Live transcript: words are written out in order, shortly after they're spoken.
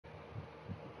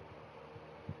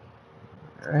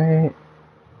Alright.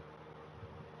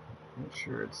 Make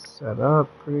sure it's set up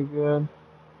pretty good.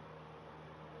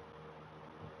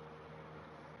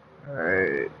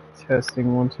 Alright.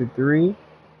 Testing 1, 2, 3.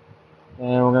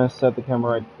 And we're going to set the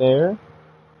camera right there.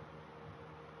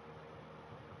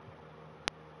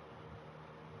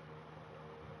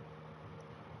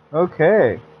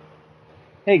 Okay.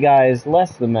 Hey guys,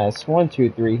 Less the Mess 1,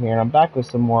 2, 3 here, and I'm back with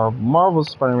some more Marvel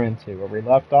Spider-Man 2. Where we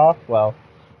left off, well,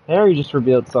 Harry just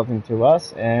revealed something to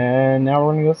us, and now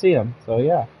we're gonna go see him. So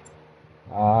yeah,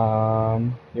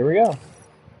 here we go.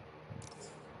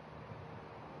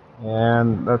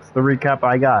 And that's the recap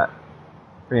I got,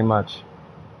 pretty much.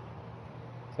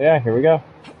 So yeah, here we go.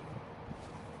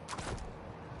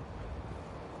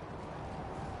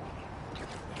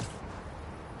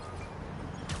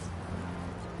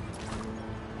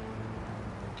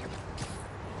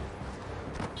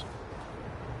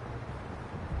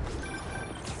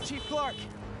 Chief Clark,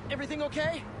 everything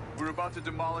okay? We're about to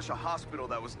demolish a hospital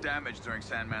that was damaged during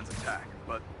Sandman's attack,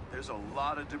 but there's a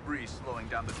lot of debris slowing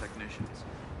down the technicians.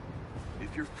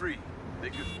 If you're free, they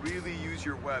could really use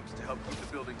your webs to help keep the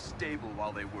building stable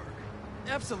while they work.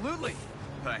 Absolutely.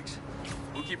 Thanks.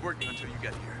 We'll keep working until you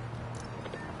get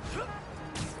here.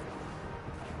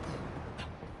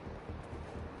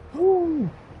 Woo!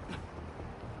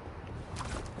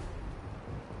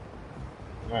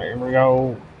 Alright, here we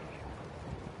go.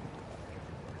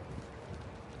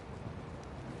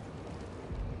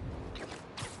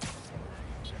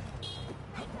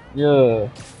 Yeah.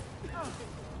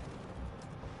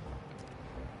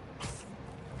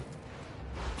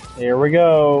 Here we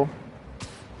go.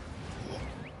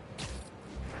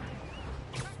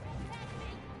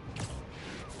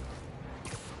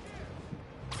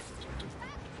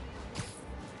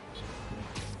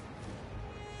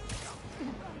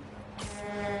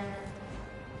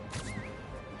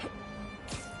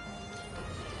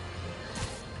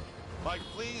 My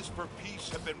pleas for peace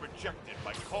have been rejected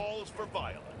by calls for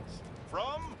violence.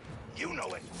 From, you know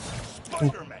it,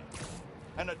 Spider-Man.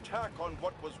 An attack on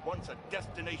what was once a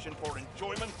destination for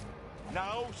enjoyment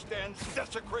now stands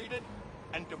desecrated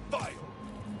and defiled.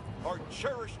 Our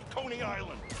cherished Coney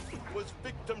Island was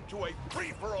victim to a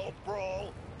free-for-all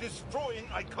brawl, destroying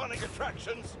iconic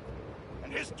attractions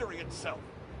and history itself.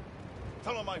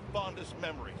 Some of my fondest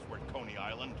memories were at Coney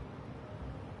Island.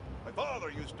 My father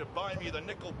used to buy me the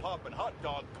nickel pop and hot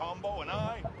dog combo, and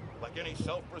I, like any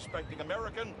self-respecting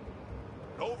American,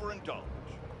 would overindulge.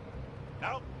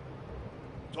 Now,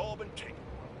 it's all been taken.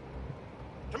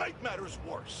 To make matters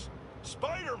worse,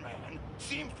 Spider-Man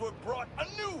seems to have brought a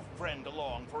new friend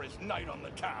along for his night on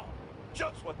the town.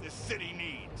 Just what this city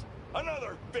needs.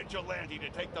 Another vigilante to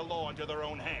take the law into their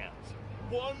own hands.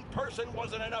 One person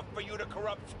wasn't enough for you to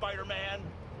corrupt Spider-Man.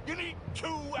 You need 2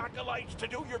 acolytes to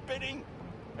do your bidding.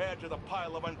 Add to the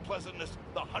pile of unpleasantness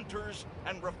the hunters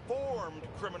and reformed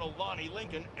criminal Lonnie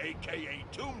Lincoln, a.k.a.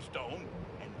 Tombstone,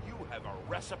 and you have a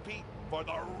recipe for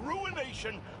the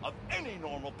ruination of any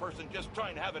normal person just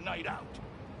trying to have a night out.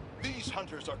 These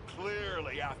hunters are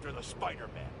clearly after the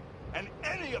Spider-Man, and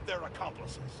any of their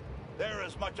accomplices. They're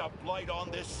as much a blight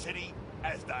on this city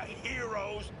as the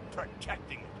heroes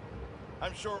protecting it.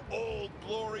 I'm sure Old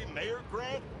Glory Mayor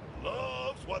Grant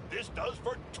loves what this does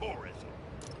for tourism.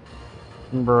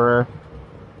 Bruh.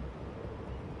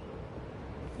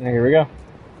 Yeah, here we go.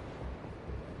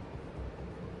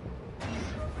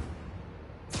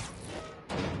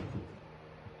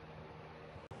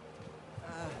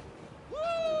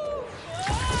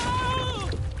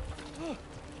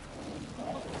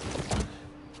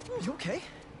 You okay?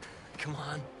 Come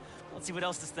on. Let's see what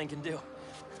else this thing can do.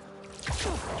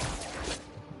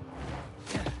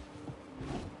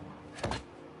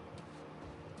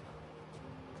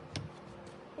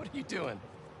 What are you doing?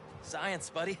 Science,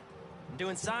 buddy. I'm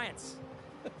doing science.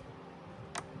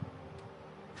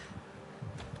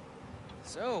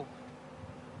 So,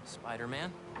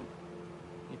 Spider-Man,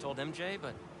 you told MJ,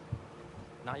 but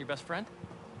not your best friend?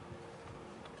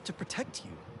 To protect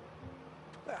you.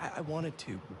 I wanted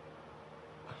to.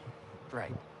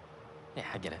 Right. Yeah,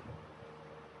 I get it.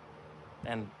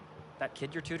 And that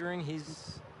kid you're tutoring,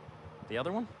 he's the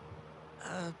other one?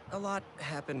 A lot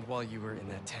happened while you were in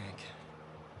that tank.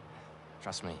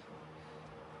 Trust me.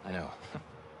 I know.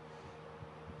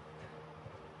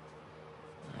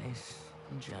 Nice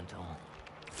and gentle.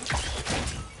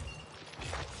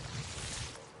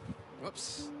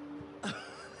 Whoops.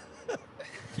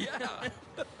 Yeah.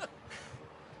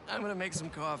 I'm gonna make some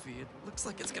coffee. It looks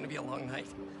like it's gonna be a long night.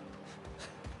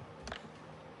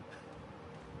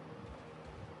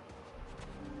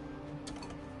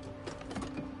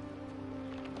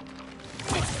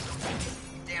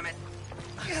 Damn it.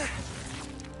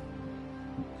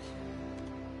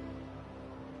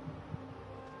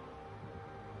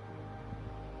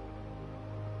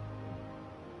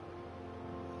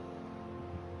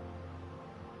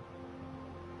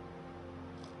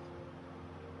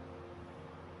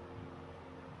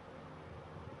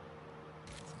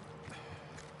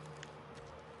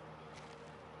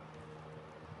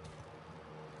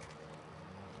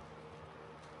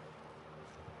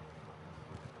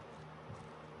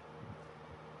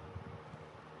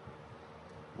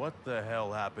 What the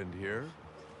hell happened here?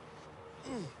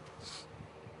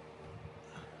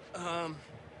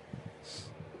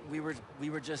 We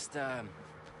were just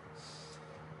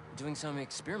doing some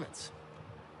experiments.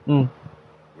 Hmm.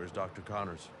 Where's Dr.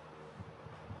 Connors?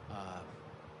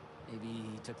 Maybe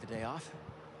he took the day off?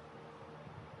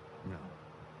 No.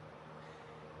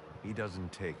 He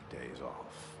doesn't take days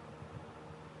off.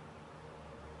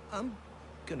 I'm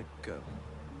gonna go.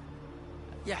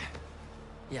 Yeah.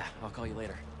 Yeah, I'll call you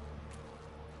later.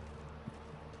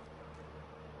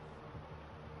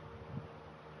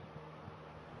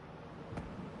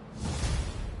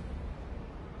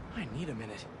 I need a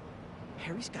minute.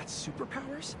 Harry's got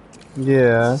superpowers?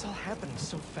 Yeah. This is all happening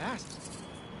so fast.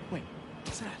 Wait,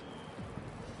 what's that?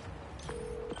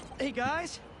 Hey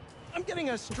guys, I'm getting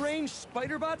a strange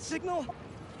spider-bot signal.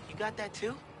 You got that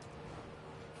too?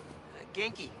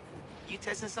 Genki, you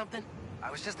testing something?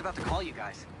 I was just about to call you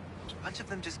guys. A bunch of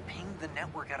them just pinged the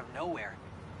network out of nowhere.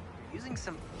 They're using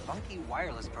some funky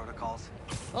wireless protocols.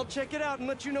 I'll check it out and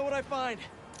let you know what I find.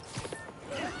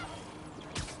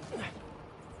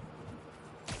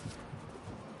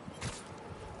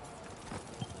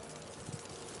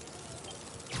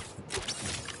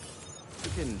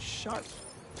 Freaking shut.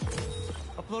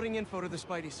 Uploading info to the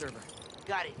Spidey server.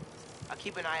 Got it. I'll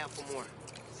keep an eye out for more.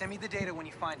 Send me the data when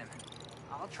you find them.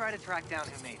 I'll try to track down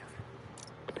who made them.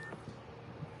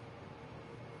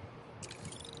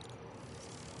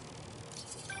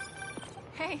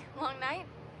 Hey, long night?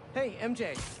 Hey,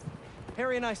 MJ.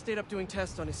 Harry and I stayed up doing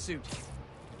tests on his suit.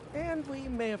 And we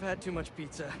may have had too much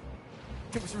pizza.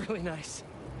 It was really nice.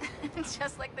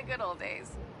 Just like the good old days.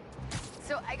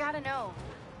 So I gotta know,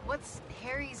 what's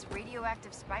Harry's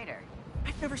radioactive spider?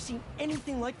 I've never seen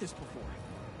anything like this before.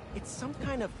 It's some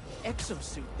kind of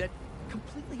exosuit that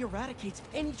completely eradicates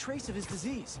any trace of his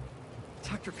disease.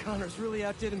 Dr. Connors really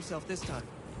outdid himself this time.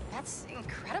 That's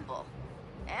incredible.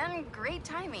 And great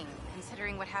timing,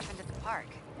 considering what happened at the park.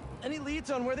 Any leads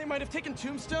on where they might have taken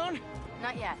Tombstone?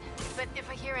 Not yet, but if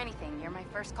I hear anything, you're my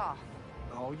first call.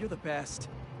 Oh, you're the best.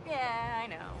 Yeah, I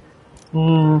know.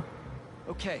 Hmm.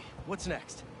 Okay, what's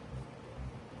next?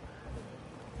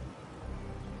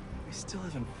 We still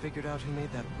haven't figured out who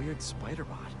made that weird spider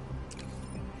bot.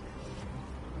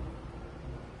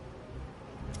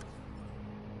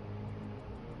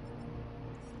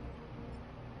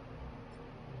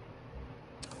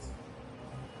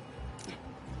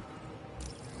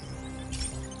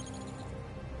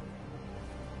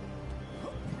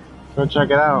 Go check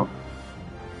it out.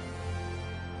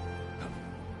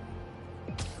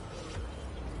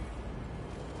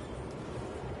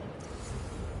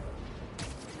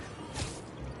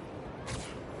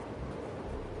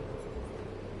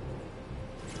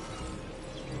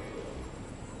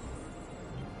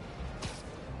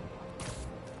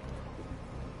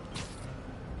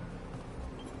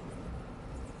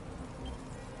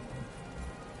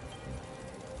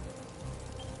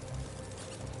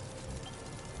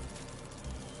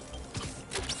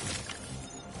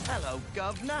 Hello,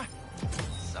 Governor.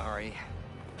 Sorry.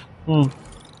 Hmm.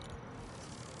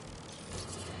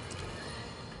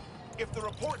 If the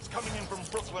reports coming in from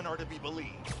Brooklyn are to be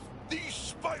believed, these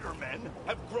Spider-Men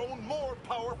have grown more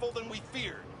powerful than we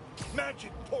feared.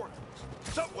 Magic portals,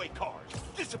 subway cars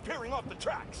disappearing off the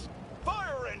tracks,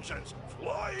 fire engines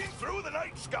flying through the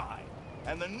night sky,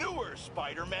 and the newer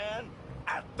Spider-Man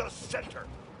at the center.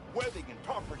 Webbing and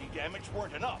property damage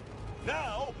weren't enough.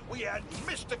 Now we add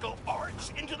mystical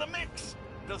arts into the mix.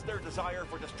 Does their desire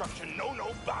for destruction know no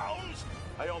bounds?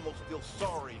 I almost feel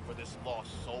sorry for this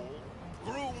lost soul,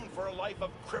 groomed for a life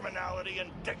of criminality and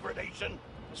degradation.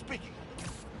 Speaking of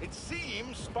it, it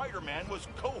seems Spider-Man was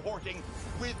cohorting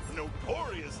with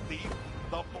notorious thief,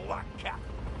 the Black Cat.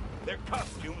 Their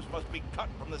costumes must be cut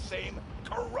from the same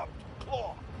corrupt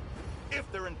cloth. If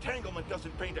their entanglement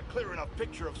doesn't paint a clear enough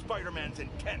picture of Spider-Man's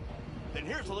intent, then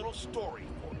here's a little story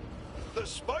for you. The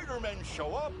Spider-Men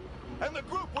show up, and the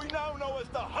group we now know as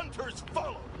the Hunters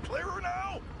follow. Clearer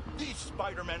now? These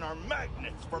Spider-Men are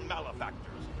magnets for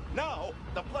malefactors. Now,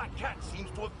 the Black Cat seems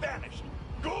to have vanished.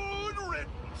 Good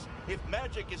riddance! If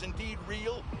magic is indeed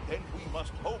real, then we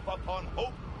must hope upon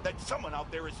hope that someone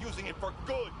out there is using it for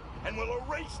good and will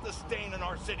erase the stain in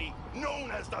our city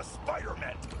known as the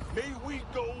Spider-Men. May we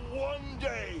go one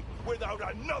day without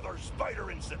another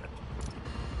spider incident.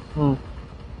 Hmm.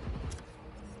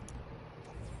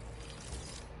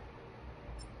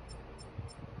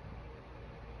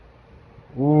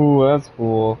 Ooh, that's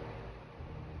cool.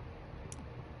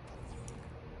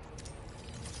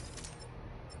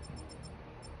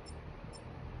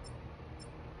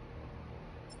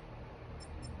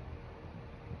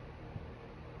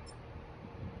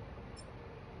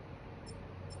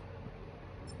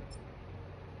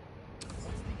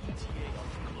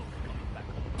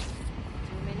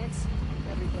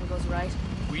 right?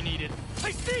 We need it.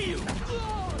 I see you!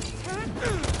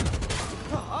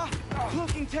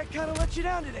 Cloaking tech kinda let you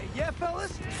down today, yeah,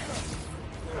 fellas?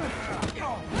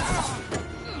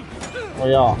 Are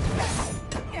y'all?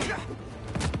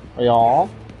 Are y'all?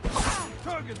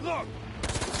 Target, look!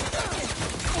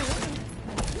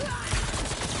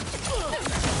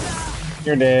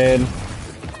 You're dead.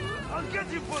 I'll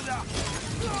get you for that!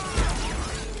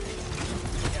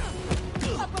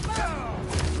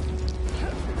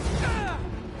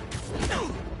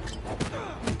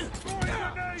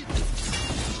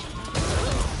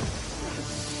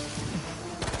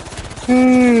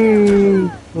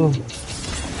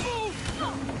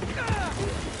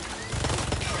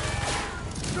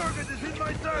 Target is in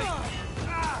my sight!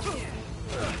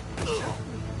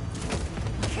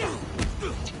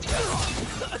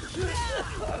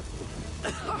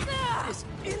 Is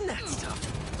in that stuff.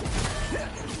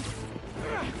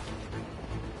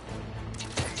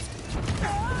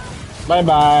 Bye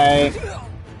bye.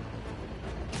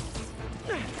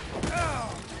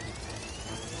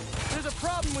 There's a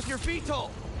problem with your VTOL.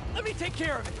 Let me take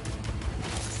care of it.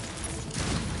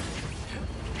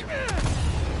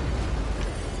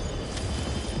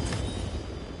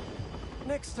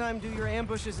 Next time, do your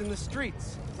ambushes in the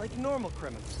streets, like normal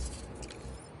criminals.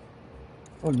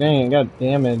 Oh dang, it got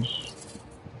damaged.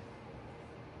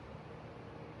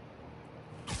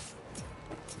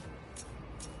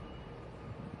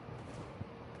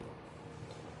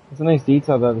 It's a nice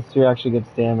detail that the suit actually gets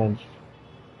damaged.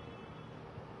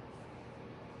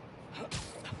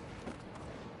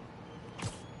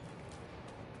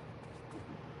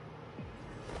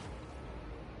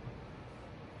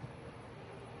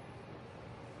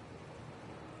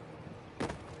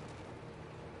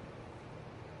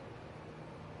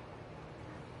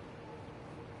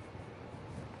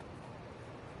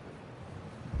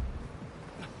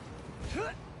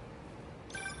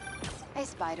 Hey,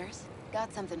 Spiders.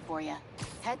 Got something for you.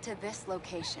 Head to this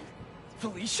location.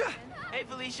 Felicia? Hey,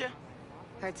 Felicia.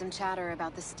 Heard some chatter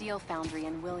about the steel foundry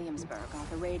in Williamsburg off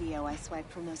the radio I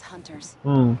swiped from those hunters.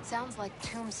 Sounds like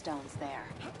tombstones there.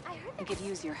 I could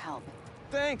use your help.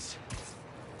 Thanks.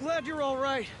 Glad you're all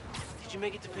right. Did you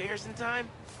make it to Payers in time?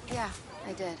 Yeah,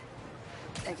 I did.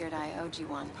 Figured I owed you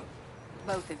one.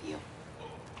 Both of you.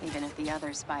 Even if the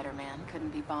other Spider-Man couldn't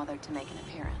be bothered to make an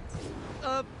appearance.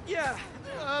 Yeah,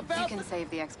 about... You can save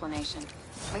the explanation.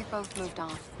 We've both moved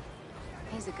on.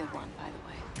 He's a good one, by the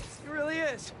way. He really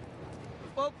is.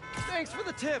 Well, thanks for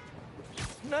the tip.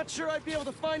 Not sure I'd be able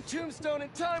to find Tombstone in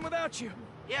time without you.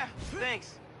 Yeah,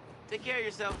 thanks. Take care of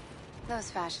yourself. Those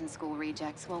fashion school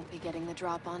rejects won't be getting the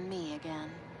drop on me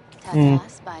again. Ta-ta,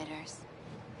 Spiders.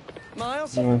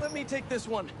 Miles, let me take this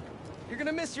one. You're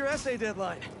gonna miss your essay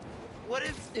deadline. What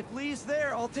if... If Lee's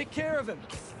there, I'll take care of him.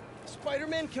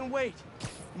 Spider-Man can wait.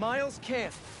 Miles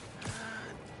can't.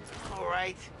 All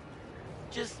right.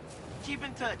 Just keep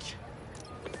in touch.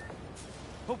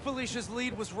 Hope Felicia's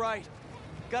lead was right.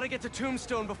 Gotta get to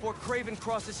Tombstone before Craven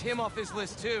crosses him off his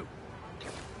list, too.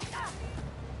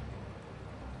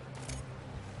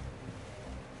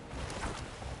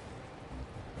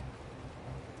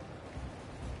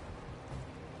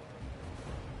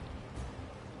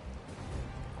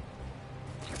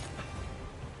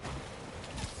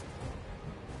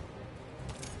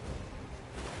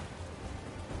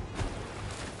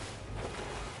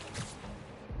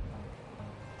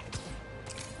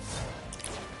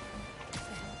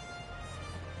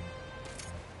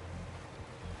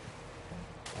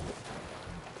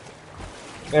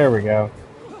 There we go.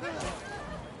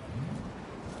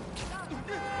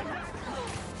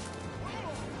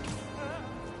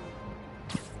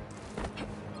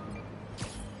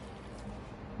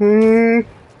 Wish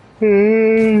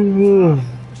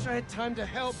I had time to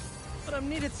help, but I'm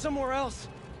needed somewhere else.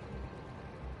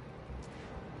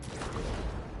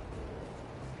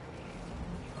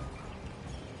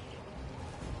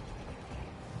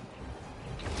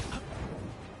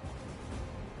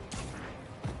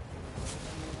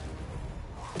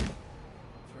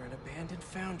 For an abandoned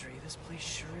foundry, this place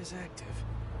sure is active.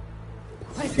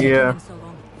 Why is it taking so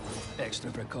long?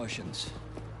 Extra precautions.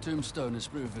 Tombstone has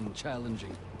proven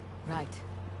challenging. Right.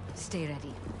 Stay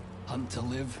ready. Hunt to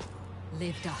live.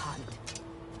 Live to hunt.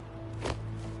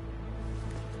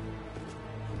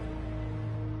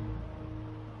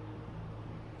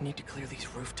 Need to clear these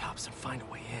rooftops and find a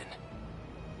way in.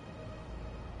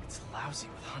 It's lousy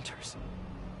with hunters.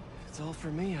 If it's all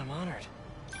for me, I'm honored.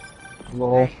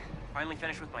 Lol. Hey, finally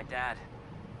finished with my dad.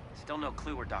 Still no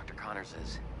clue where Dr. Connors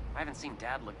is. I haven't seen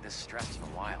Dad look this stressed in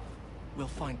a while. We'll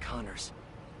find Connors.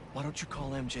 Why don't you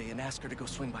call MJ and ask her to go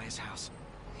swing by his house?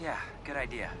 Yeah, good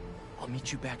idea. I'll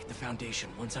meet you back at the Foundation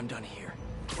once I'm done here.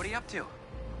 What are you up to?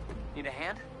 Need a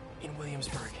hand? In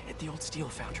Williamsburg, at the old steel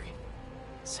foundry.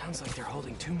 Sounds like they're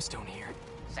holding Tombstone here.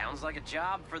 Sounds like a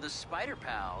job for the Spider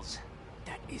Pals.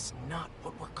 That is not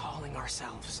what we're calling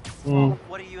ourselves.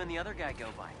 What do you and the other guy go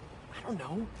by? I don't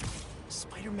know.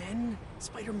 Spider-Men?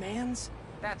 Spider-Mans?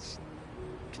 That's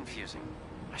confusing.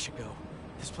 I should go.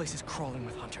 This place is crawling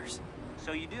with hunters.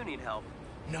 So you do need help?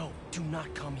 No, do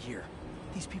not come here.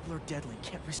 These people are deadly.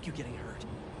 Can't risk you getting hurt.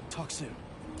 Talk soon.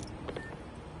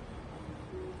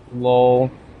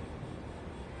 Lol.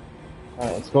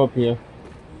 Alright, let's go up here.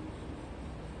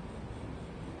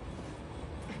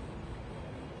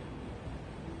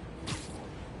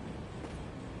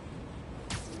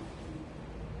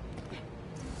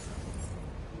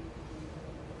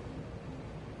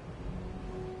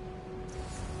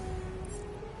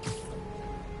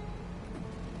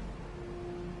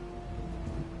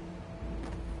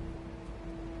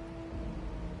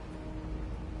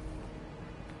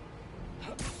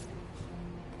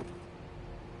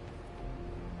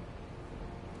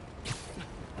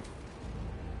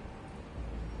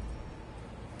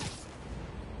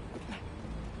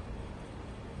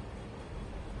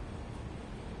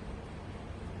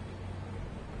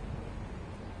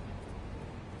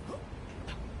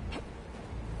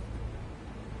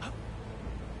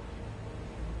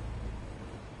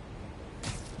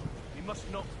 We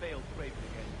must not fail Craven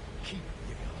again. Keep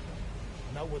giving up.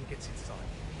 No one gets inside.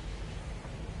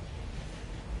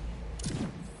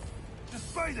 The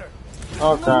spider!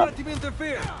 Oh Don't crap. let him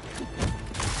interfere!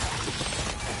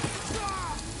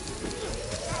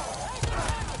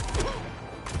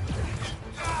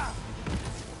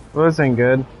 Well, this ain't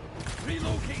good.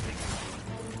 Relocating!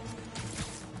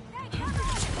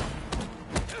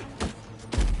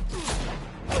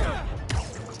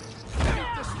 Get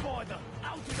the spider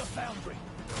out of the foundry!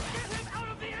 Get him out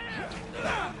of the air!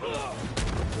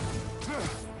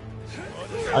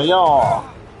 Ayo!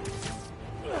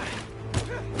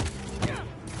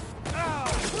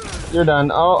 You're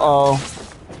done. Uh-oh.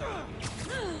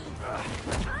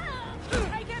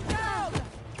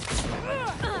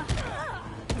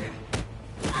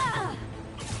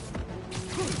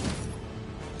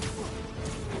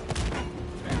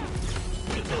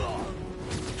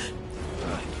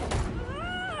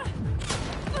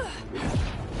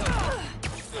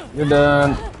 You're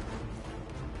done.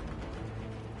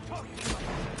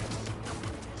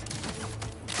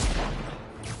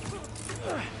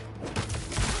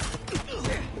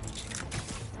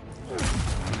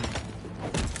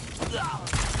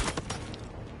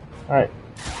 Alright.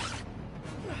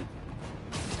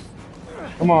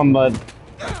 Come on, bud.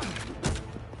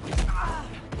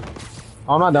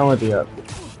 I'm not done with you yet.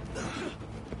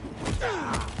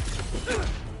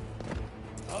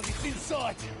 Target's in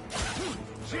sight!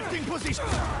 Shifting position!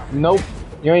 Nope.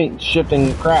 You ain't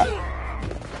shifting crap.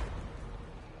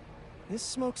 This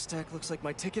smokestack looks like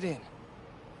my ticket in.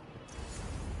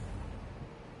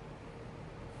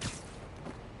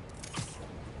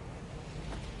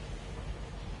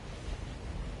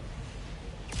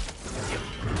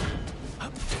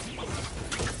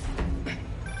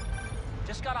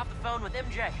 Just got off the phone with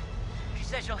MJ. She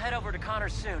says she'll head over to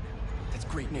Connors soon. That's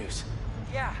great news.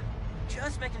 Yeah,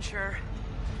 just making sure.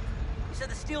 You said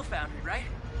the steel foundry, right?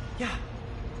 Yeah.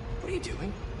 What are you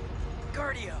doing?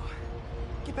 Cardio.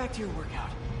 Get back to your workout.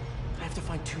 I have to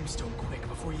find Tombstone quick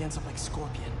before he ends up like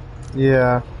Scorpion.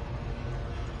 Yeah.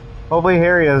 Hopefully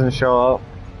Harry doesn't show up.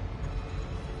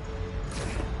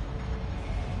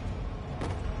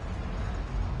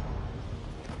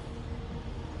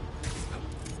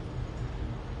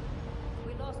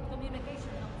 We lost communication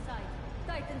outside.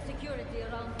 Tighten security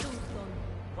around Tombstone.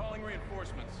 Calling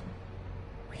reinforcements.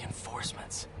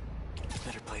 Reinforcements.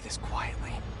 Better play this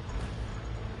quietly.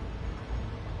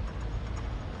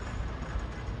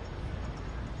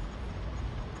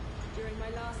 During my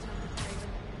last hunt with Craven,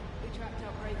 we tracked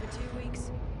our prey for 2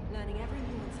 weeks, learning every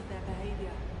nuance of their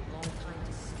behavior. Long time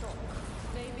to stop.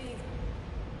 Maybe.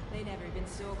 They never even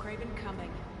saw Craven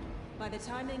coming. By the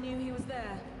time they knew he was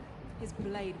there, his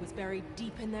blade was buried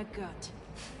deep in their gut.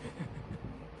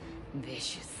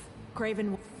 Vicious.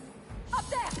 Craven... Up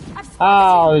there! I've spotted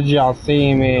How did y'all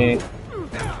see me?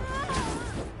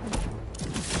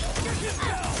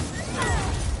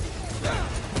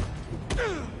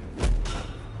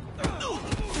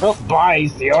 Well, bye.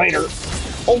 See you later.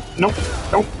 Oh, nope,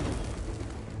 nope.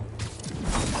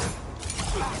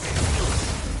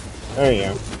 There you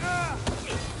go.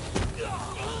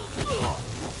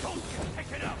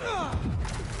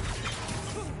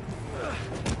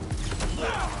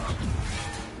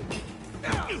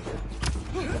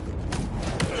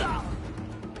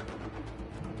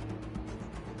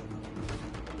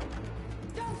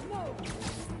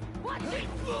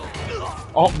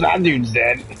 Oh, that dude's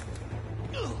dead.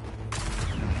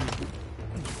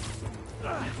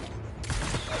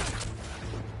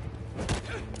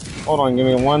 Hold on, give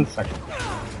me 1 second.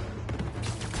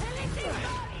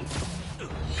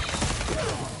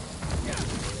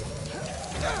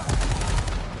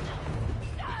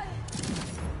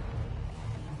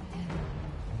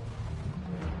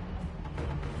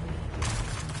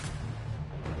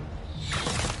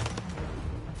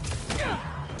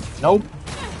 Nope.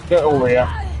 Get over here.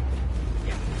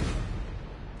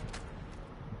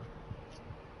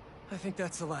 I think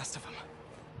that's the last of them.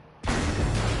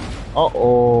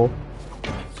 Uh-oh.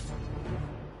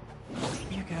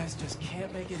 You guys just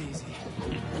can't make it easy.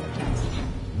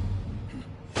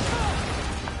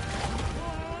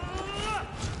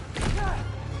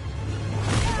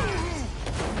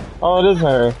 Oh, it is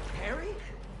her. Harry?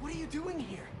 What are you doing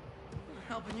here?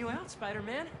 Helping you out,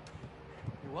 Spider-Man.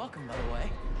 You're welcome, by the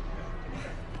way.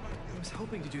 I was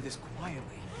hoping to do this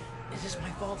quietly. Is this my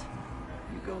fault?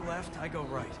 You go left, I go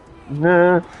right.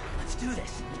 Nah. Let's do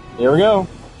this. Here we go.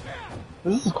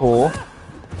 This is cool.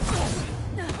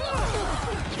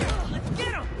 Let's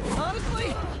get him!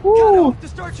 Honestly, Woo. kinda hope to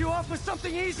start you off with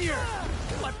something easier.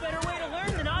 What better way to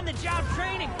learn than on-the-job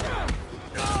training?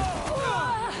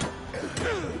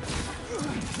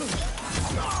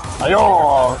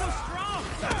 Ayo! So strong!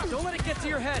 Don't let it get to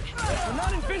your head. We're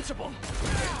not invincible.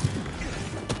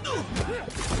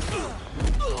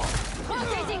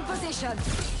 Rotating position.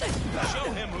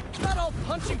 Show him who... Not all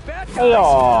punching bad guys.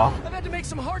 Ayo! I've had to make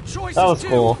some hard choices That was too.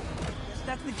 cool.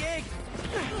 That's the gig.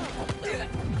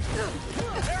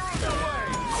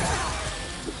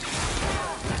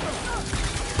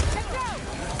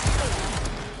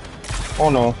 Oh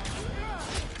no.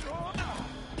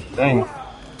 Dang.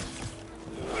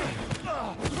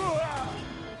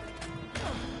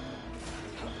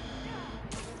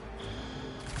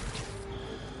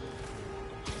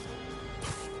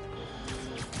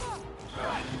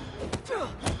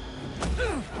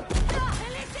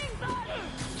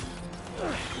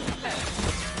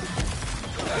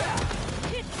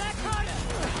 Hit back harder.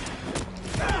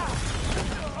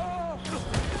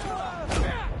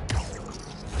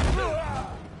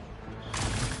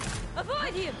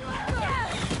 Avoid him.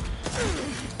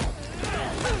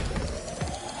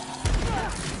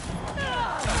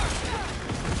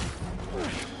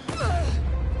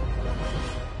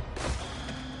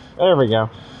 There we go.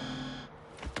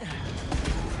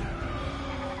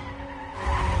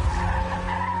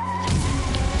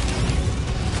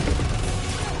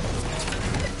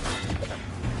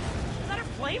 Is that a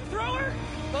flamethrower?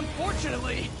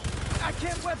 Unfortunately, I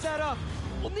can't web that up.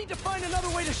 We'll need to find another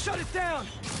way to shut it down.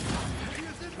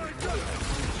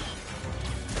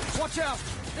 Watch out!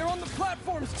 They're on the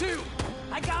platforms too.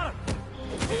 I got them.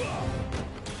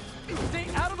 Stay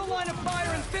out of the line of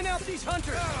fire and thin out these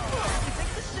hunters. You think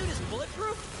the suit is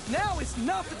bulletproof? Now is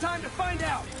not the time to find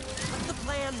out. What's the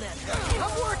plan then?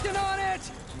 I'm working on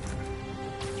it.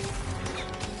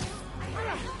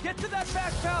 Get to that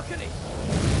back balcony.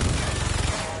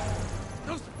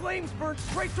 Those flames burned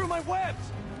straight through my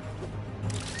webs.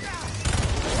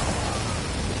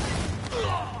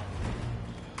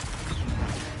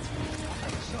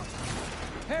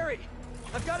 Harry,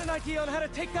 I've got an idea on how to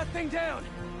take that thing down.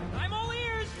 I'm all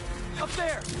ears. Up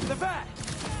there, the vat.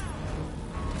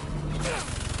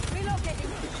 Relocating.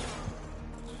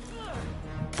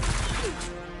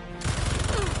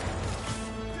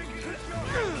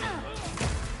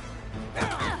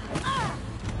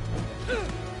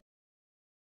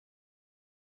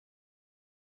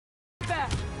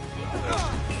 Vat.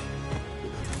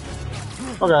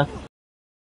 Okay.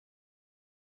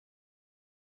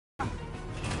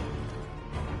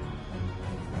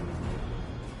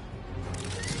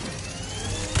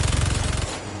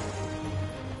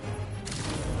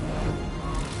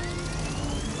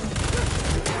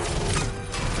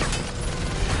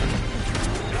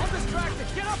 All distracted.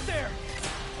 Get up there.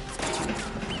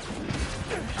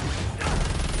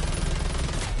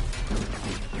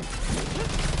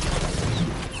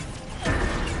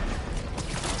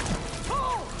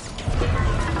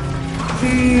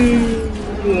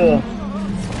 Yeah.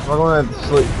 We're going to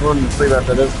sleep. Going to sleep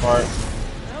after this part.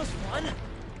 That was fun.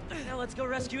 Now let's go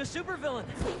rescue a supervillain.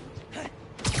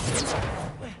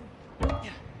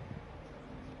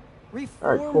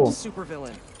 Reformed cool.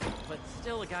 supervillain. But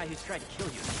still a guy who's tried to kill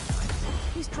you.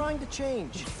 He's trying to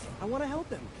change. I want to help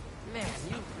him. Man,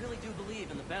 you really do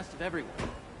believe in the best of everyone.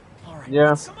 All right.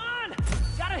 Yeah. Come on!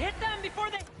 Gotta hit them before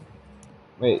they...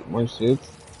 Wait, more suits?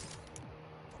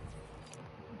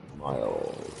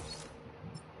 Miles.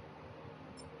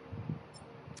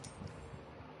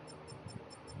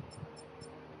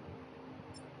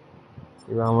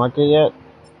 You don't like it yet?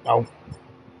 No.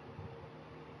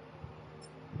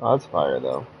 Oh, that's fire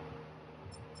though.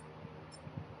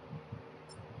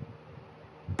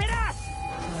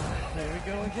 There we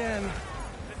go again.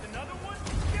 Another one?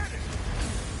 Get it!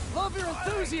 Love your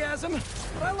enthusiasm,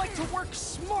 but I like to work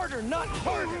smarter, not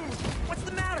harder. What's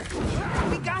the matter?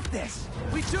 We got this.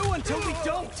 We do until we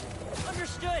don't.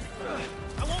 Understood.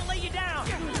 I won't lay you down.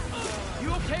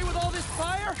 You okay with all this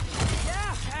fire?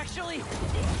 Yeah, actually.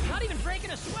 Not even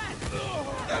breaking a sweat.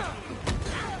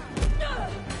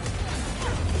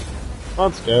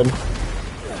 That's good.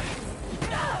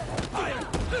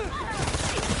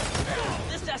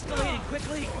 This escalated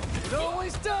quickly. It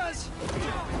always does.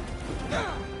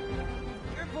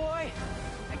 Here, boy.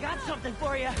 I got something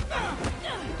for you.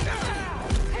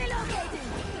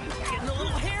 Getting a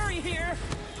little hairy here.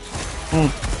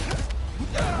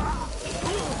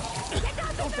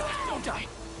 Don't die, don't die.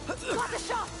 Block the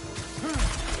shot!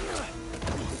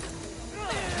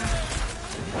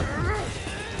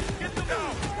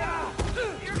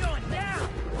 You're going down.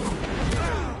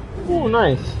 Ooh,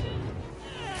 nice.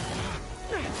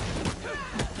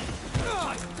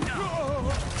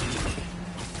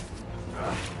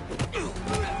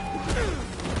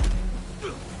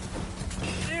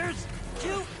 There's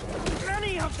too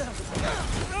many of them.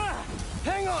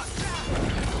 Hang on.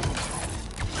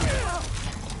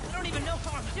 I don't even know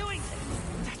how I'm doing this.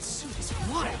 That suit is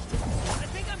wild. I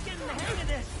think I'm getting the hang of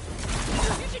this.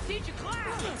 You should teach a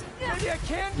class. Maybe I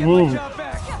can get my job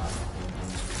back.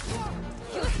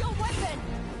 Use your weapon!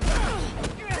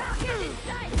 Get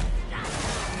inside!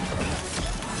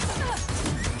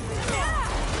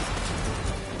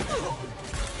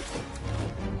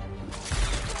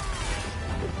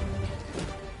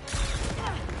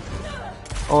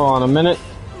 Hold on a minute.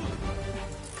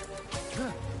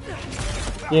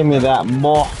 Give me that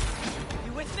ball.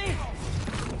 You with me?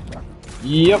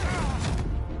 Yep.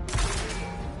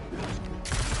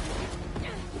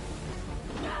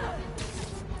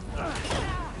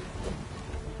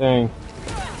 Dang.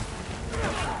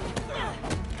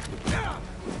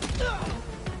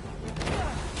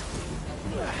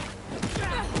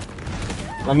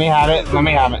 Let me have it. Let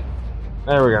me have it.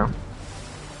 There we go.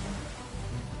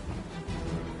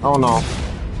 Oh no.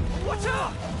 Watch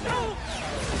out!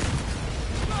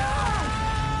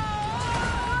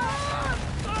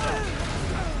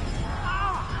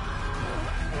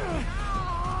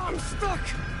 I'm stuck.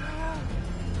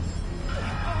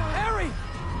 Harry,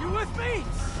 you with me?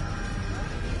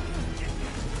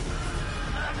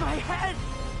 My head.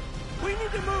 We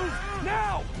need to move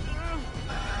now.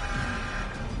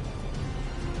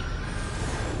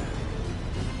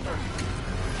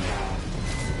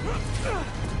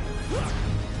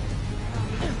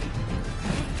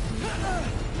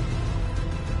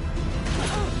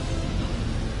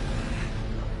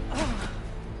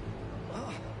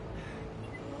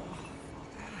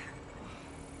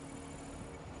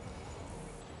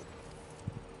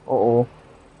 Uh-oh.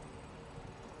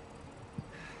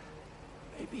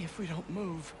 Maybe if we don't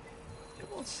move, it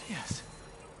won't see us.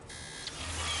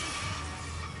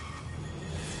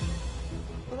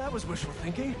 Well, that was wishful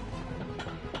thinking.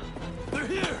 They're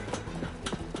here!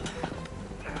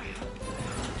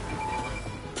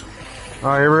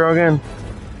 Alright, here we go again.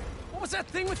 What was that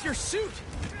thing with your suit?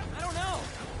 I don't know.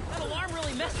 That alarm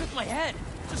really messed with my head.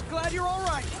 Just glad you're all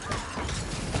right.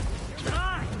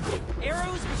 Ah!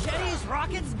 Arrows, machetes,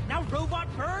 rockets, now robot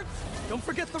birds? Don't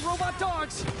forget the robot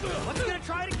dogs. What's gonna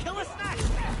try to kill us next?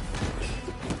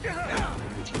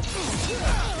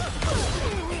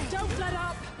 Don't let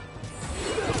up!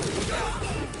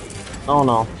 Oh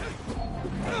no.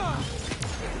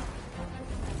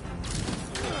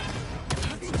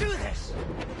 Let's do this!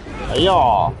 Hey,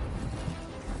 y'all.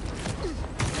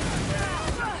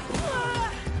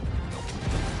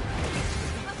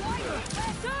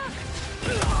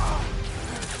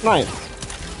 Nice.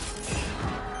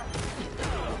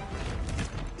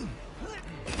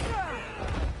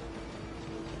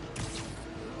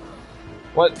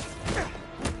 What?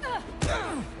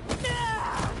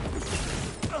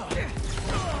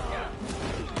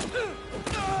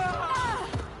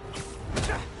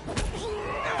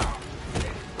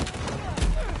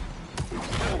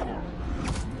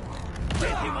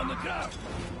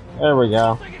 There we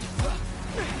go.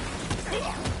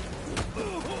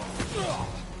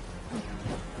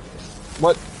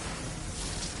 What?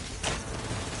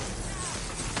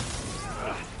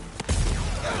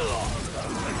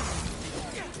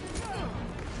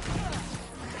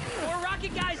 More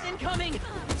rocket guys incoming!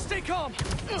 Stay calm.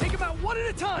 Take them out one at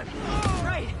a time.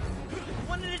 Right.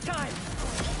 One at a time.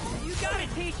 You got it,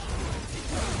 Teach.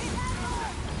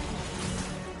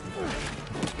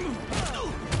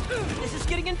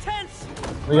 getting intense.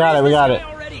 We got it. We got it.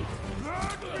 Already.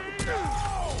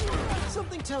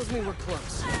 Something tells me we're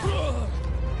close.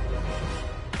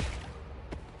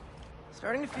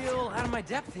 Starting to feel out of my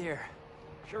depth here.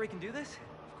 Sure we can do this?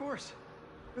 Of course.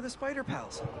 We're the Spider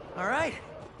Pals. All right.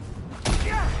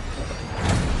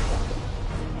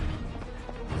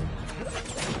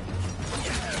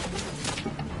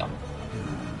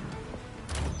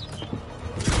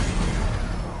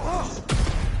 Oh,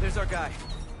 there's our guy.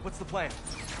 What's the plan?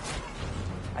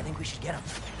 I think we should get him.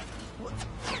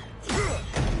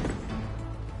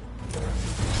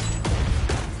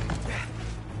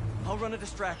 I'll run a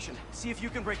distraction. See if you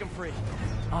can break him free.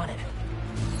 On it.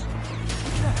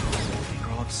 They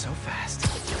grow up so fast.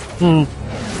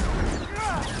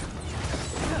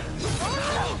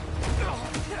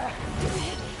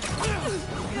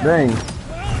 Dang.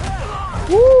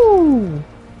 Woo!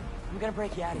 I'm gonna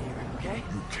break you out of here, okay?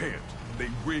 You can't. They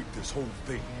rigged this whole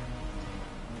thing.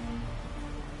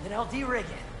 Then I'll de-rig it.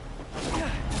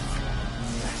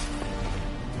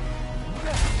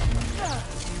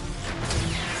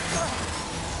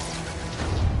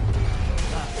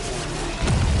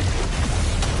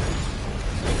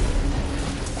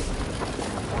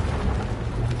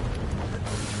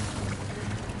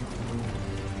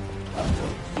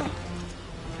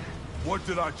 What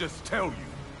did I just tell you?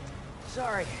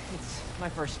 Sorry, it's my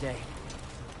first day.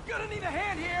 Gonna need a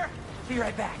hand here. Be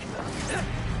right back.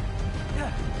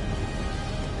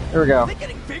 Here we go. Are they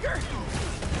getting bigger?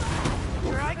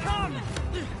 Here I come.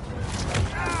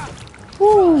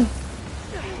 Woo!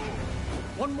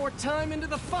 One more time into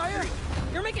the fire.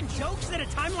 You're making jokes at a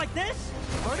time like this?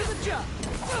 Part of the job.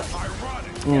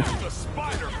 Ironic. The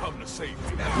spider come to save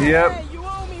me. Yep. Hey, you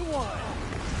owe me one.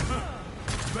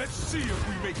 Let's see if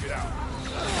we make it out.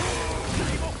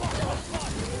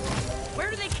 Where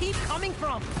do they keep coming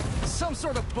from? Some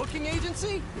sort of booking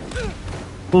agency?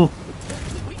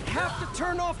 We have to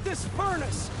turn off this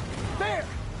furnace. There.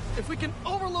 If we can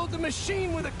overload the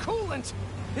machine with a coolant,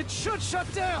 it should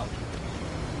shut down.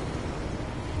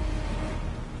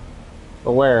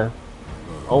 But where?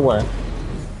 Oh, where?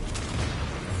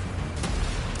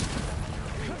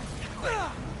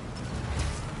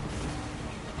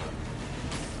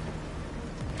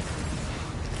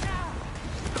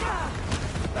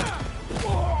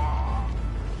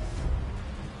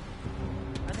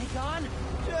 Are they gone?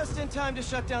 Just in time to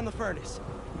shut down the furnace.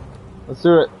 Let's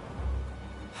do it.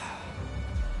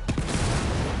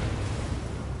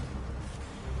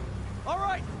 All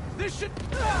right, this should...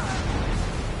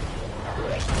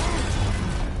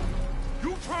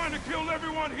 You trying to kill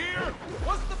everyone here?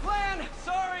 What's the plan?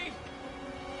 Sorry.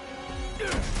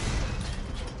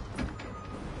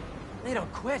 They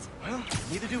don't quit. Well,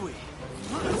 neither do we.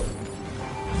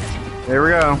 There we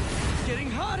go. It's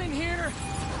getting hot in here.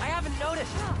 I haven't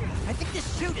noticed. I think this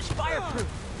suit is fireproof.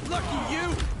 Lucky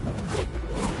you.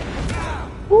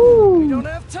 Woo! We don't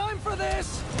have time for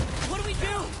this. What do we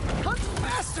do? Hunt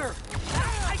faster.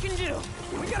 I can do.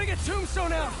 We gotta get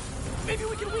Tombstone out. Maybe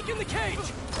we can weaken the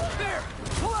cage. There.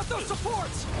 Pull out those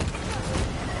supports.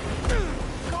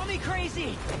 Call me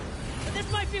crazy, but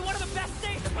this might be one of the best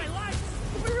days of my life.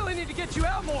 We really need to get you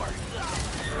out more.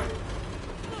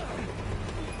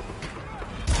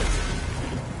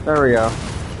 There we go.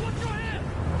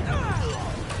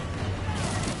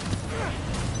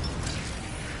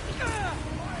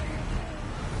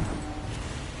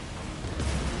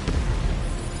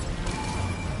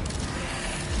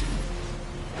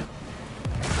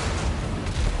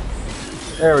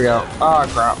 There we go. Ah,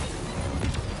 crap.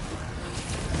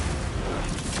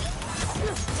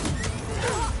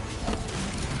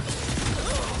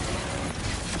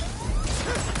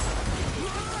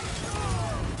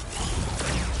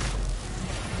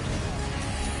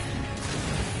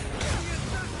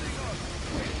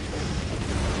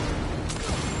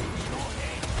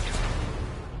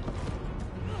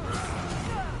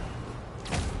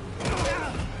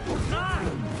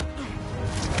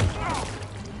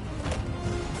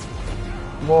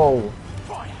 Whoa.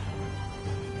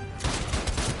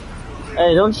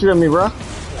 Hey, don't shoot at me, bro.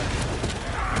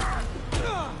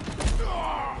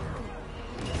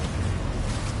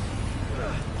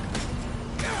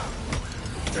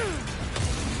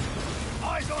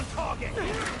 Eyes on target.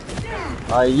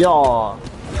 Aiyah.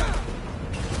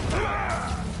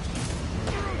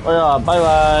 Oh yeah, bye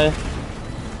bye.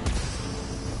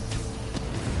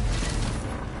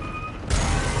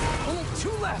 Only 2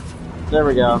 left. There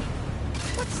we go.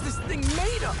 What's this thing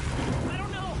made of? I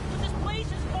don't know, but this place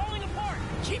is falling apart.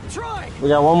 Keep trying. We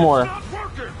got one more. Not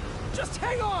working. Just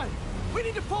hang on. We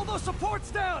need to pull those supports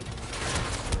down.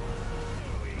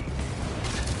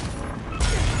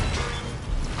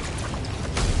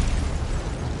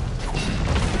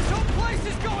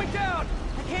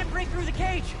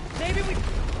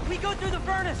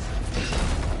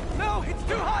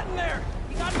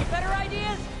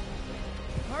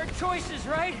 choices,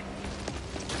 right?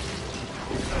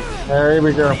 Harry,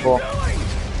 be careful. Come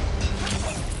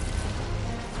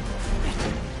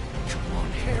on,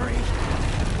 Harry.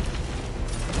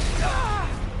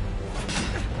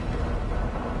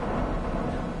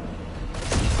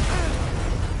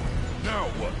 Now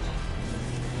what?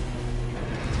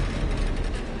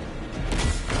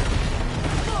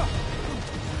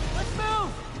 Let's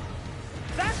move!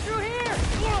 That's through here!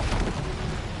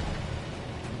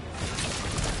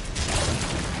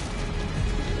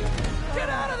 Get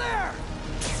out of there!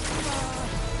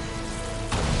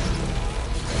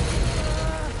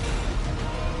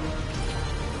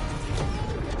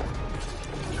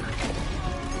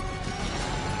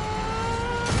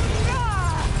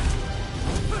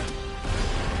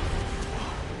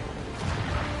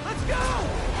 Let's go!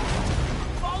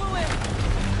 Follow him!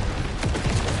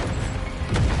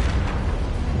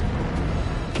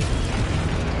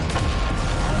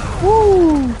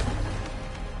 Woo!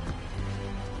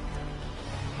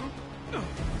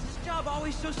 Is this job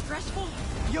always so stressful?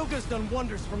 Yoga's done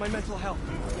wonders for my mental health.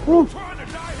 Woo. Trying to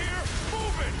die here?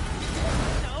 Move it!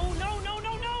 No, no, no,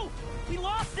 no, no! We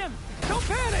lost him! Don't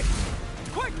panic!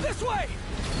 Quick, this way!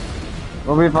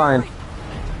 We'll be fine.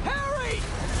 Harry!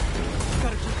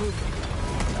 Gotta keep moving.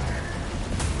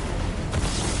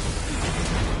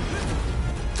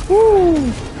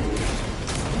 Woo!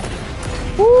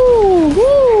 Woo!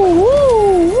 Woo!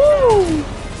 Woo! Woo!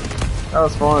 That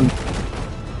was fun.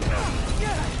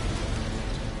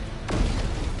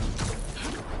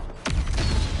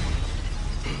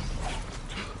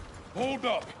 Hold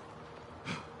up!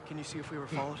 Can you see if we were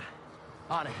followed?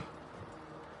 On it.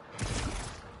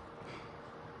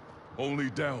 Only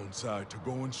downside to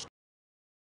going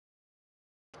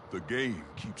the game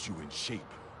keeps you in shape.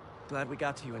 Glad we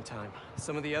got to you in time.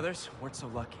 Some of the others weren't so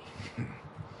lucky.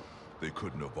 They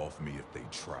couldn't have off me if they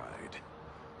tried.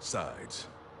 Besides,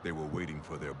 they were waiting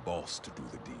for their boss to do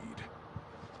the deed.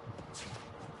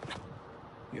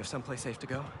 You have someplace safe to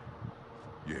go?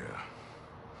 Yeah.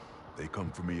 They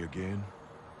come for me again,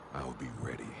 I'll be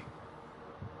ready.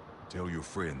 Tell your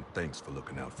friend thanks for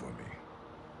looking out for me.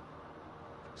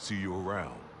 See you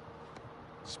around,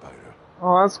 Spider.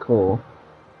 Oh, that's cool.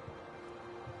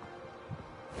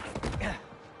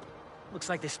 Looks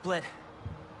like they split.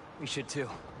 We should too.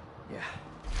 Yeah.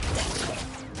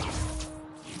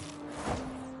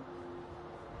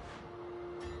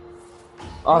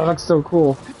 Oh, that looks so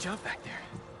cool. Good job back there.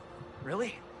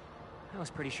 Really? I was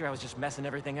pretty sure I was just messing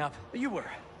everything up. You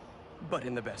were, but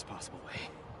in the best possible way.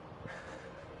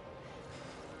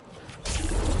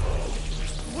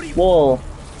 What are you... Whoa.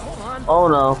 Hold on. Oh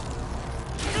no.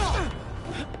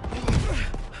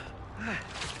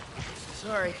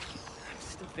 Sorry. I'm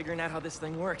still figuring out how this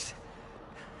thing works.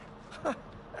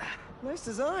 Nice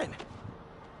design.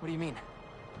 What do you mean?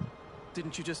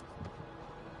 Didn't you just...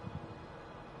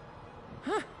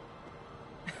 Huh?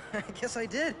 I guess I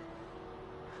did.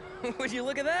 Would you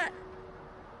look at that?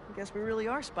 I guess we really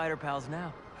are spider pals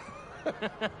now.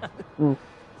 Mm.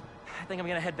 I think I'm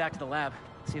gonna head back to the lab,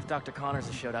 see if Dr. Connors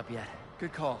has showed up yet.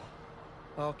 Good call.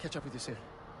 I'll catch up with you soon.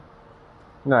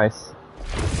 Nice.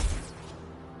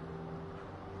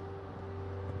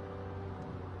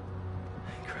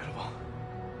 Incredible.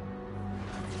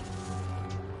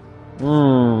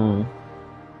 Hmm.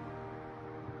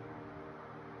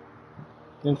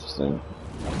 Interesting.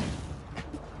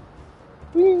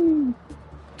 Whee!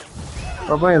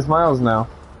 We're playing as Miles now.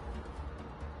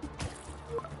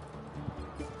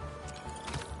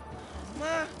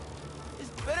 Ma, this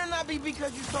better not be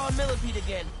because you saw a millipede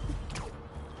again.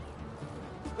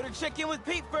 Better check in with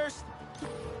Pete first.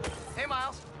 Hey,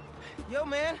 Miles. Yo,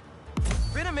 man.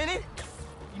 Been a minute.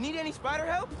 You need any spider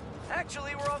help?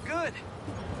 Actually, we're all good.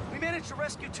 We managed to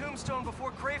rescue Tombstone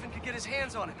before Craven could get his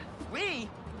hands on him. We?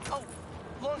 Oh,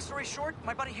 long story short,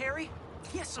 my buddy Harry,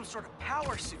 he has some sort of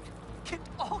power suit. Kicked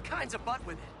all kinds of butt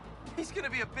with it. He's gonna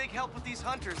be a big help with these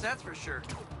hunters, that's for sure.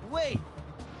 Wait.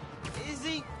 Is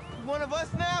he one of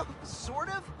us now? Sort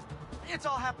of? It's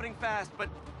all happening fast, but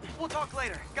we'll talk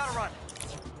later. Gotta run.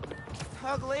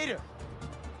 Talk later.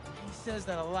 He says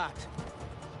that a lot.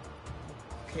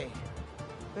 Okay.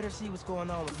 Better see what's going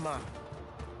on with Mom.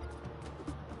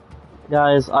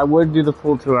 Guys, I would do the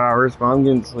full 2 hours, but I'm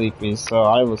getting sleepy, so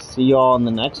I will see y'all in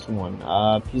the next one.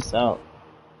 Peace out.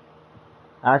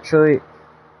 Actually,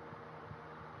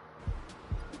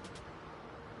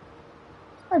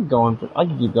 I'm going. I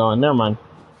can keep going. Never mind.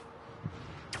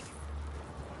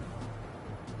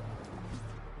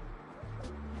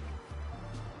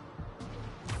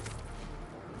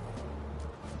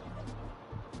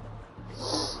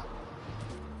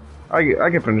 I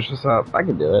can finish this up. I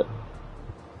can do it.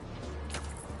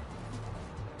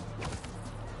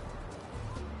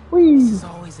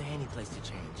 any place to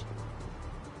change.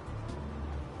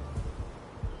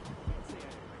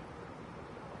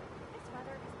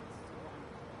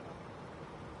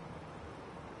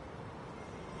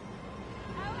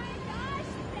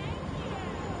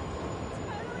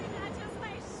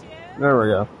 There we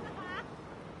go.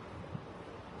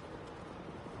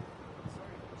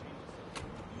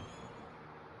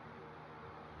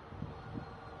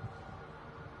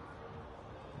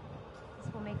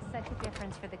 This will make such a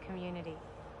difference for the community.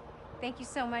 Thank you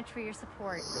so much for your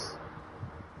support.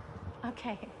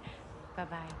 Okay.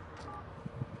 Bye-bye.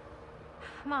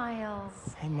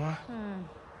 Miles. Hey, Ma.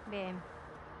 Bien.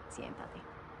 Siéntate.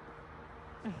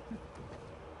 I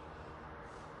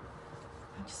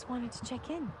just wanted to check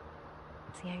in.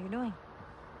 See how you're doing.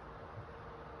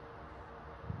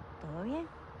 ¿Todo bien?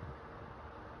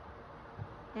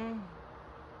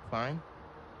 Fine.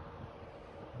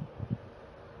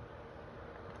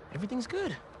 Everything's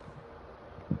good.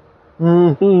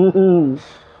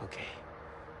 Okay.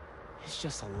 It's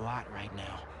just a lot right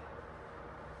now.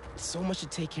 So much to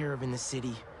take care of in the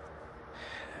city.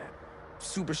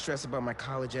 Super stressed about my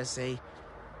college essay.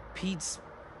 Pete's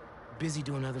busy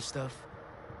doing other stuff.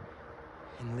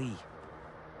 And Lee.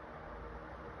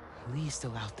 Lee's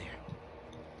still out there.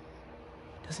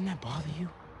 Doesn't that bother you?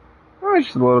 Oh,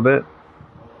 just a little bit.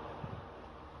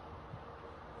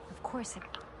 Of course it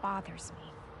bothers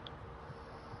me.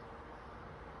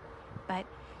 But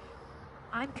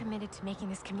I'm committed to making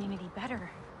this community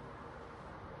better.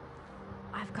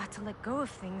 I've got to let go of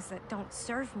things that don't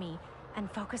serve me and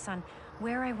focus on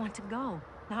where I want to go,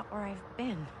 not where I've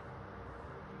been.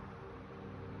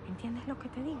 ¿Entiendes lo que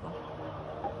te digo?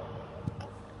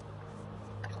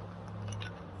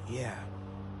 Yeah.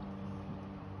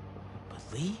 But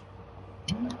Lee?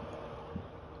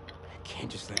 I can't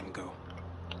just let him go.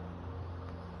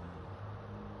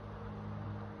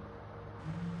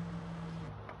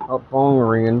 Oh, phone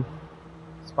ringing.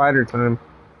 Spider time.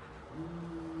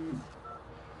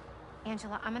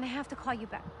 Angela, I'm gonna have to call you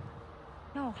back.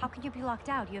 No, how can you be locked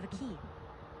out? You have a key.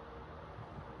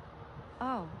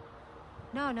 Oh.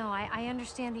 No, I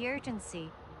understand the urgency.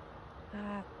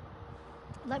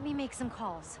 Let me make some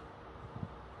calls.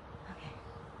 Okay.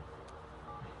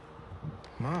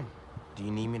 Mom, do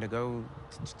you need me to go?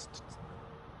 Didn't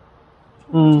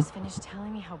you just finish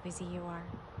telling me how busy you are?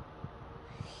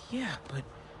 Yeah, but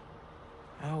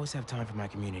I always have time for my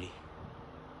community.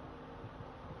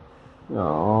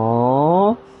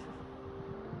 Aww.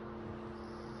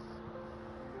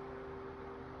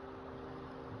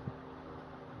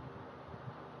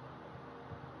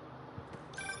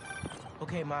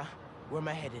 Okay, Ma, where am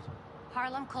I headed?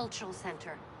 Harlem Cultural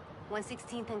Center,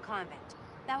 116th and Convent.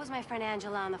 That was my friend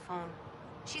Angela on the phone.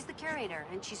 She's the curator,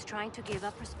 and she's trying to give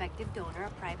a prospective donor a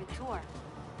private tour.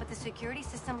 But the security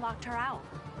system locked her out.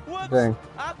 Whoops! Dang.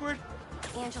 Awkward!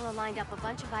 Angela lined up a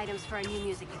bunch of items for a new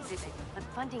music exhibit, but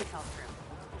funding fell through.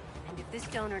 And if this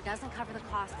donor doesn't cover the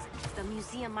costs, the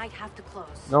museum might have to close.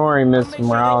 Don't worry, Miss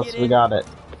Morales, we got it.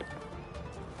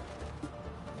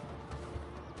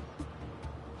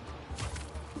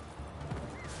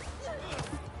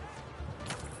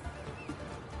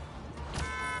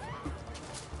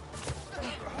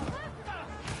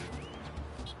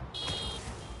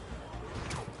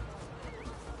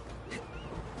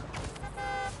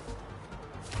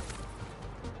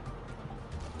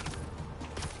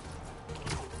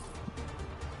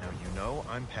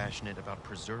 I'm passionate about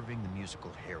preserving the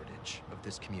musical heritage of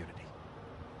this community.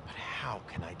 But how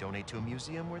can I donate to a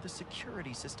museum where the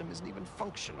security system isn't even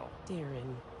functional?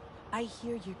 Darren, I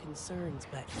hear your concerns,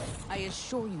 but I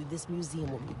assure you this museum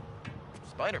will be...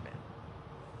 Spider-Man?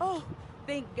 Oh,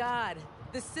 thank God.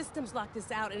 The system's locked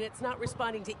us out and it's not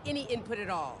responding to any input at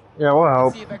all. Yeah, we'll help.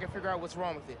 Let's see if I can figure out what's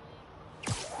wrong with it.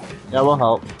 Yeah, we'll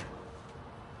help.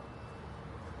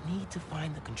 Need to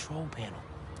find the control panel.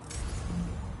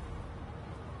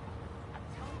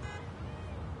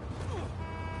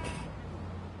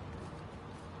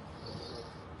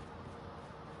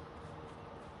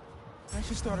 I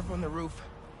should start up on the roof.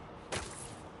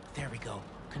 There we go.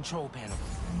 Control panel.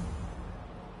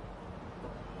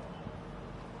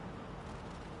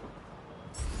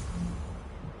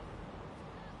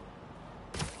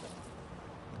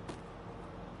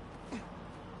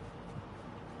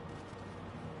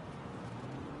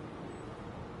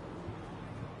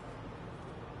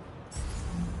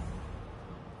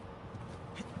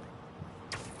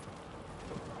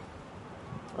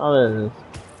 Oh, there it is.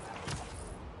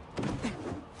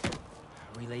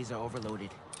 Relays are overloaded.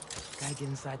 Gotta get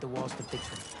inside the walls to fix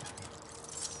them.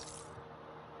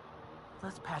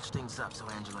 Let's patch things up so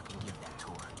Angela can give that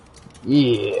tour.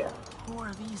 Yeah. Who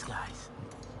are these guys?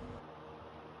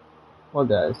 What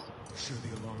guys? Sure the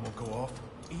alarm won't go off?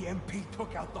 EMP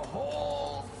took out the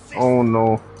whole system. Oh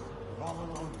no. We're all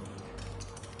alone.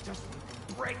 Just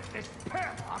break this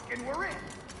padlock and we're in.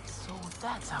 So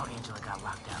that's how Angela got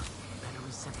locked out. Better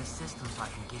reset the system so I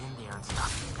can get in there and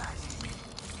stop these guys.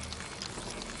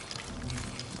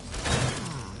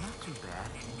 Not too bad.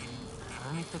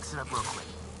 Let me fix it up real quick.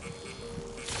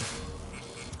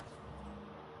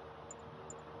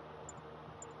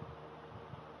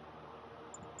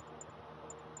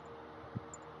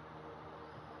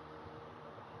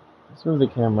 Let's move the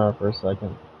camera for a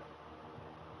second.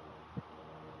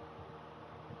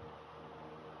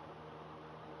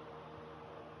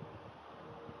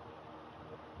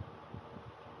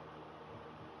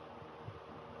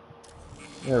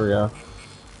 There we go.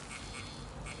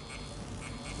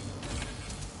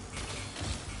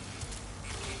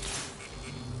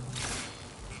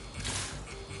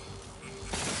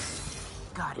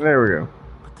 Got it. There we go.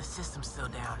 But the system's still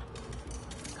down.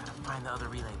 Gotta find the other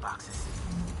relay boxes.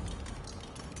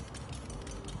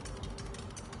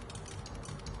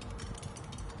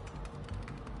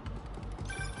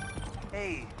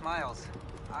 Hey, Miles.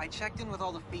 I checked in with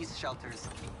all the feast shelters.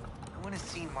 No one has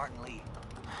seen Martin Lee.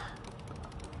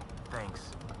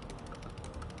 Thanks.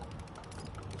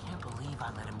 Can't believe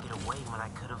I let him get away when I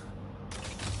could've...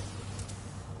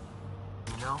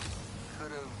 You know?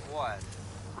 Could've what?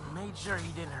 Made sure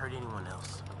he didn't hurt anyone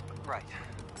else. Right.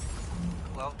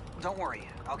 Well, don't worry.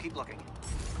 I'll keep looking.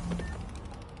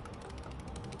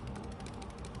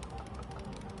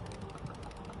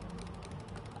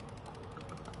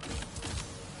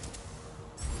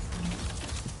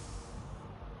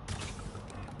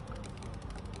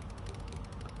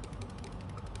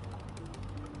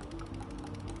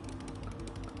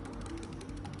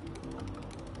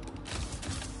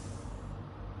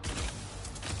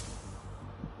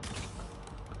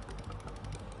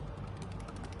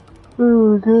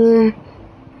 Okay.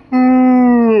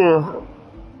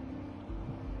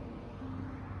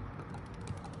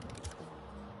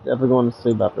 Definitely going to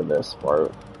sleep after this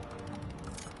part.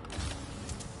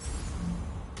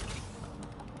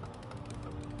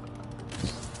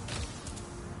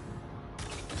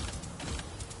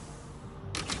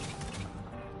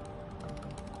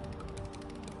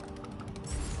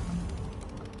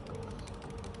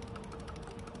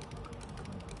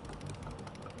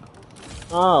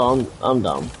 Oh, I'm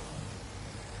dumb.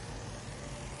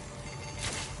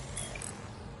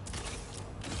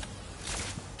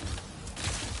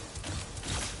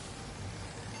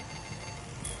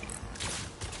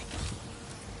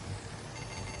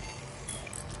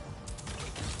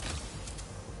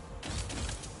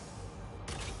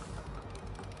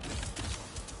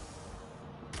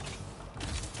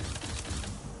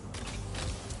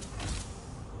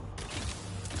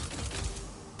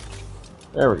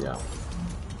 There we go.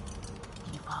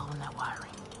 Keep following that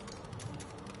wiring.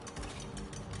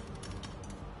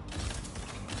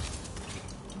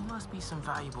 There must be some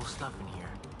valuable stuff in here.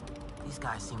 These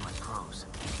guys seem like pros.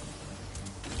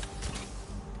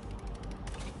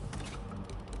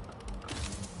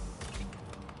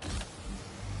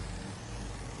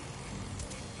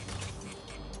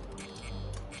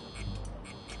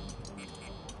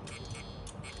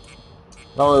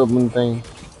 I'll open thing.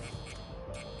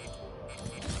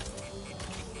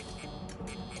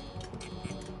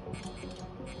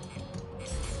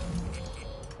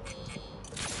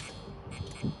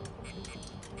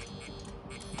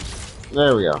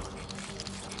 There we go. Get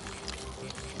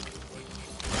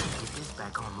this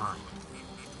back online.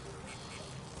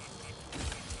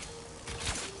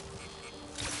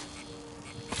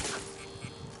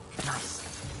 Nice.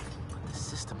 But the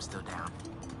system's still down.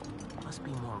 Must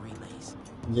be more relays.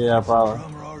 Yeah, probably.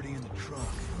 Drum are already in the trunk,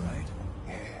 right?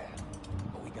 Yeah.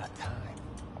 But we got time.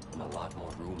 And a lot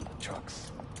more room in the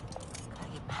trucks. Gotta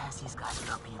get past these guys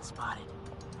without being spotted.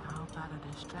 How about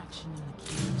a distraction in the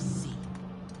KFC?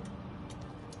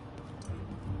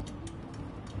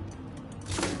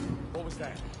 What was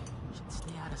that? Should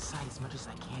stay out of sight as much as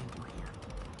I can through here.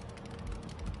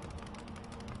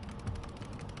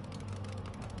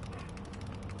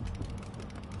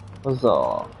 What's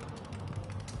up?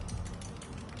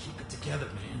 Keep it together,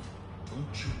 man.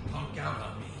 Don't you punk out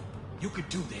on me. You could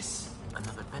do this.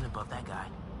 Another vent above that guy.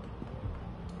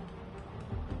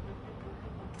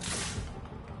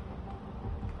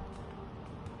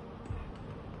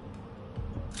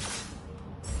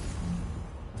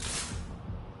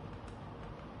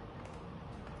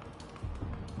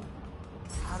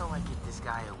 How do I get this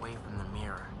guy away from the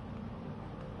mirror?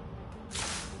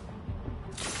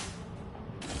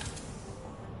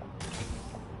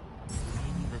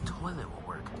 Maybe the toilet will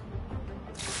work.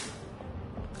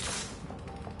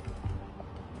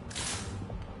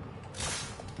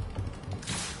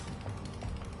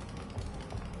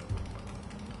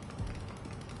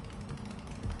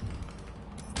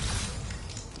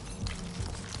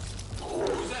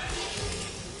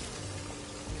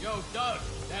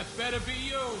 better be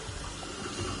you.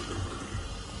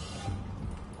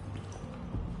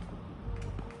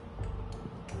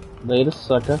 Later,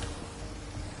 sucker.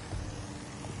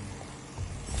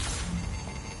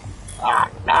 Ah,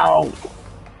 no!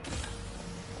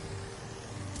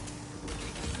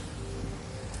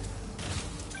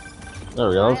 There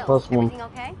we go, that's plus one. Everything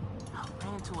okay?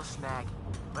 Ran into a snag,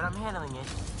 but I'm handling it.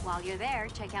 While you're there,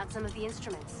 check out some of the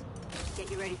instruments.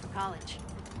 Get you ready for college.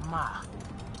 Ma,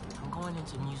 I'm going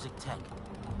into music tech.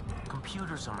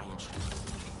 Computers are my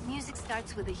interest. Music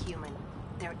starts with a human,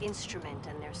 their instrument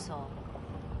and their soul.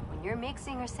 When you're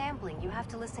mixing or sampling, you have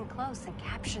to listen close and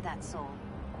capture that soul.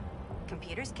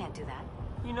 Computers can't do that.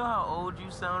 You know how old you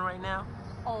sound right now?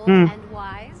 Old and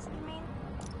wise, you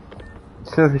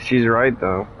mean? She's right,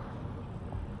 though.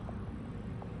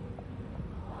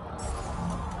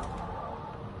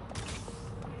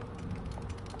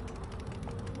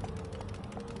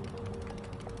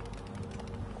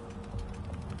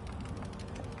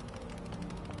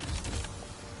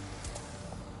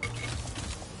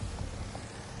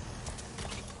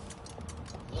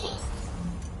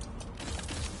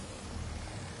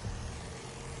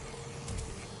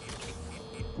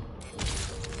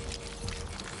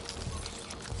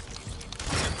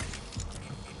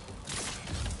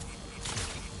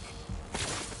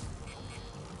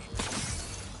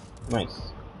 Nice.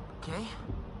 Okay,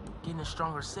 getting a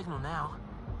stronger signal now.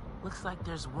 Looks like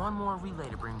there's one more relay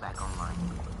to bring back online.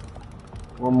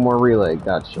 One more relay,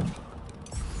 gotcha.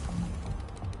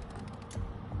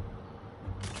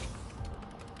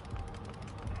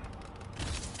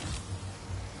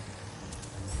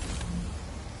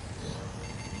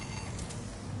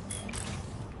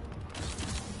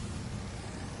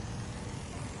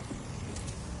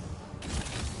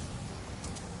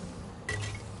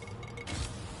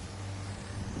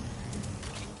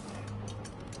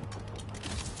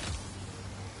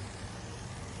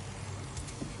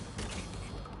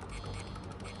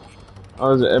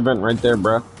 Oh, there's an event right there,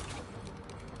 bro.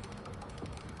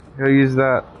 Go use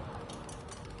that.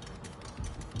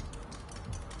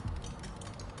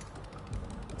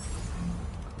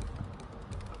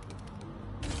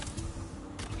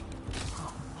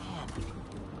 Oh man,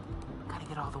 gotta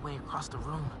get all the way across the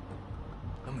room.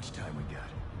 How much time we got?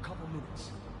 A couple minutes.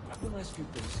 Grab the last few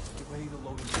things. Get ready to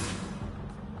load them.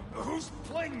 Who's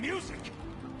playing music?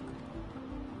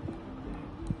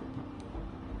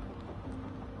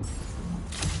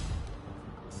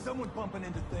 Someone bumping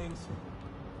into things.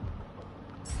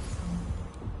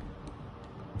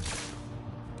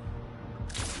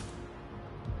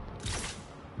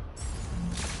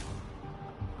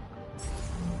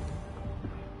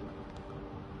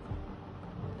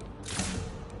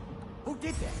 Who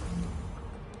did that?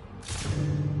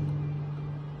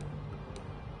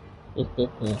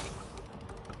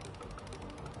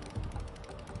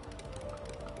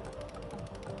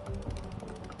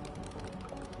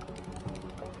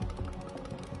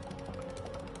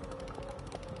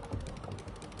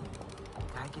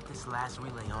 Gotta get this last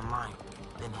relay online,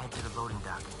 then head to the loading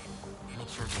dock. Make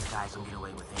sure these guys don't get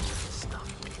away with any of this stuff.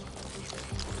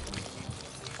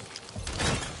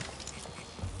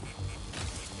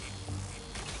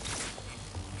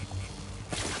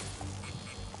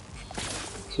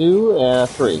 2 and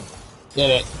 3. Did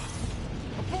it.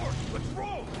 Let's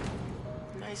roll.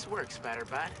 Nice work,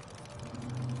 Spiderbot.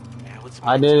 Now it's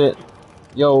I did it.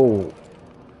 Yo.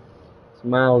 It's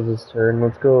Miles' turn.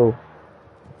 Let's go.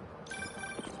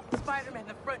 Spider-Man,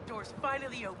 the front door's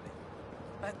finally open.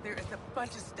 But there is a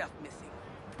bunch of stuff missing.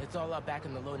 It's all up back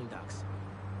in the loading docks.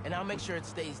 And I'll make sure it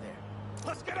stays there.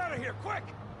 Let's get out of here, quick!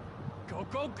 Go,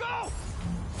 go, go!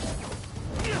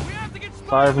 We have to get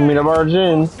Sorry for me to barge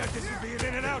in. Said this would be an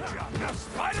in and out job. Now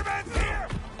Spider-Man's here!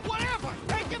 Whatever!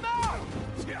 Take him out!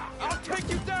 Yeah. I'll take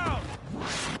you down!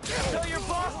 Tell your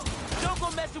boss, don't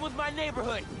go messing with my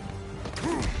neighborhood.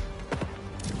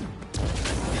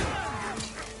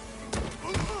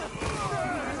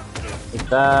 Like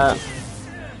that.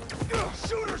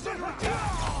 Shooters in retreat!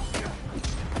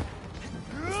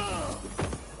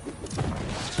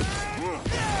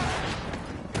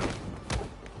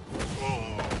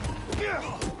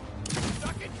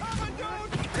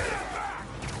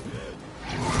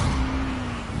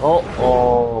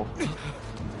 Oh.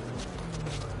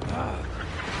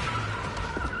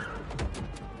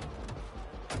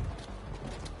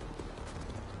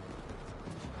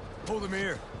 Hold him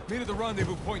here. Meet at the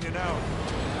rendezvous point in an hour.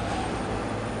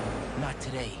 Not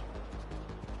today.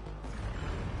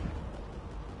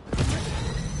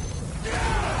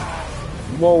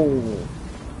 Whoa.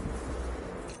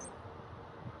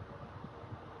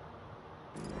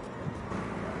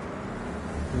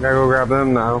 Gotta go grab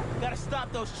them now. Gotta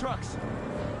stop those trucks.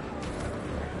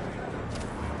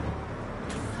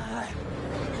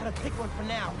 Gotta pick one for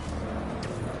now.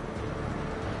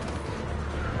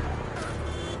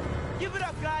 Give it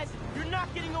up, guys. You're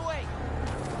not getting away.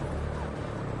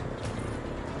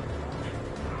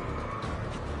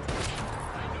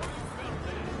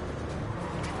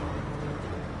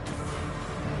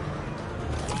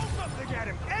 Something at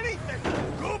him! Anything!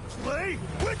 Go play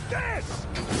with this!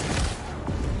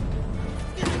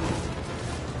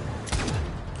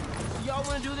 Y'all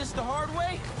wanna do this the hard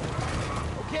way?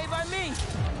 Okay by me.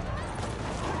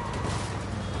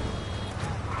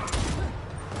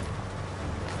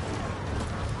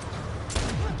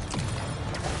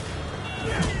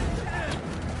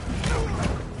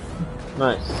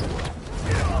 Nice.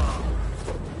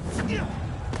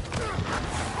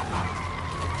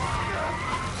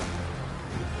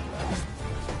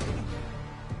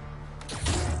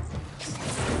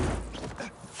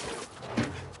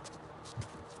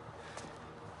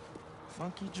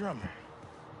 Funky drummer.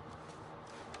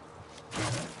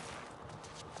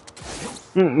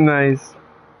 Nice.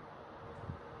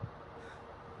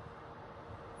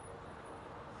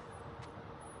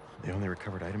 They only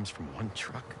recovered items from one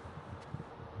truck?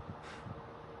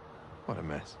 What a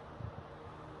mess.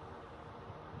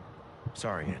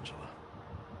 Sorry, Angela.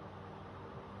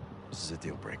 This is a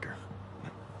deal breaker.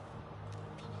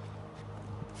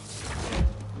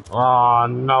 Oh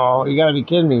no, you gotta be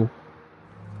kidding me.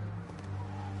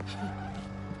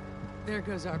 There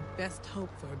goes our best hope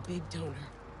for a big donor.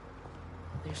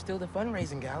 There's still the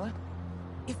fundraising gala.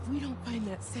 If we don't find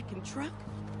that second truck,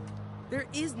 there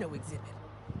is no exhibit.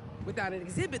 Without an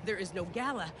exhibit, there is no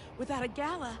gala. Without a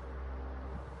gala,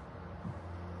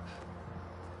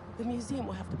 the museum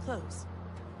will have to close.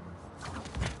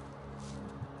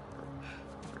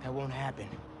 That won't happen.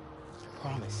 I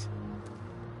promise.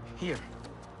 Here.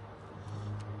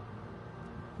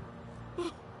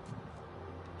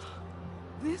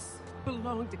 This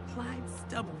belonged to Clyde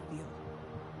Stubblefield.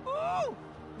 Ooh!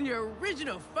 The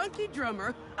original funky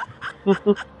drummer.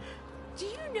 Do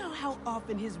you know how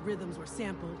often his rhythms were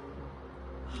sampled?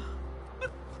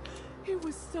 He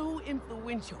was so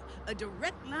influential. A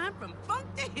direct line from funk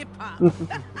to hip-hop.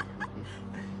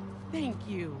 Thank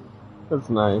you. That's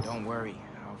nice. Don't worry.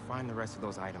 I'll find the rest of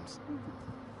those items.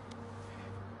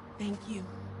 Thank you.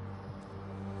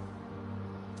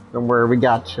 Don't worry, we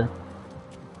got you.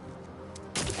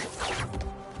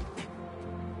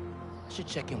 I should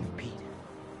check in with Pete.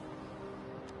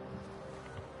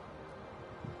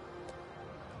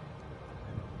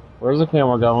 Where's the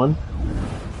camera going?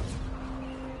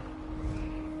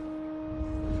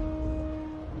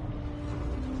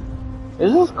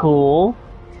 This is cool.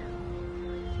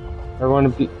 We're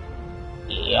going to be...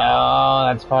 Yo,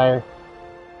 that's fire.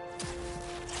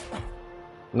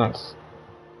 Nice.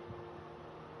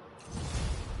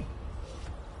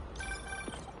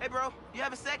 Hey, bro. You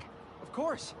have a sec? Of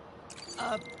course.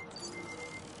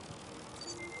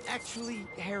 Actually,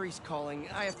 Harry's calling.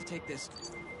 I have to take this.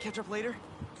 Catch up later?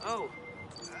 Oh,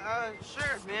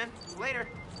 sure, man. Later.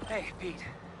 Hey, Pete.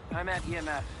 I'm at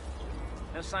EMF.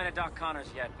 No sign of Doc Connors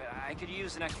yet, but I could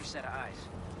use an extra set of eyes.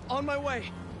 On my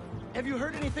way. Have you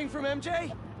heard anything from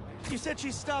MJ? You said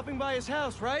she's stopping by his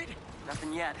house, right?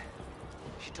 Nothing yet.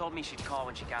 She told me she'd call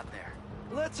when she got there.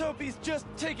 Let's hope he's just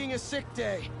taking a sick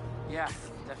day. Yeah,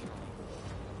 definitely.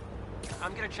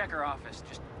 I'm gonna check her office.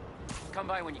 Just come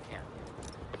by when you can.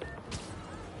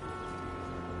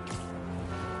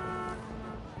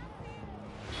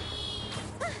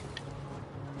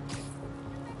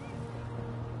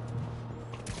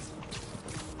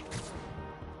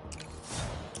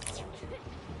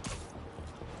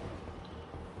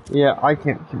 Yeah, I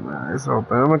can't keep my eyes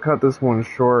open. I'm gonna cut this one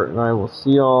short, and I will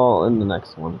see y'all in the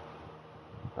next one.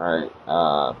 Alright,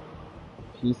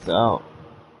 peace out.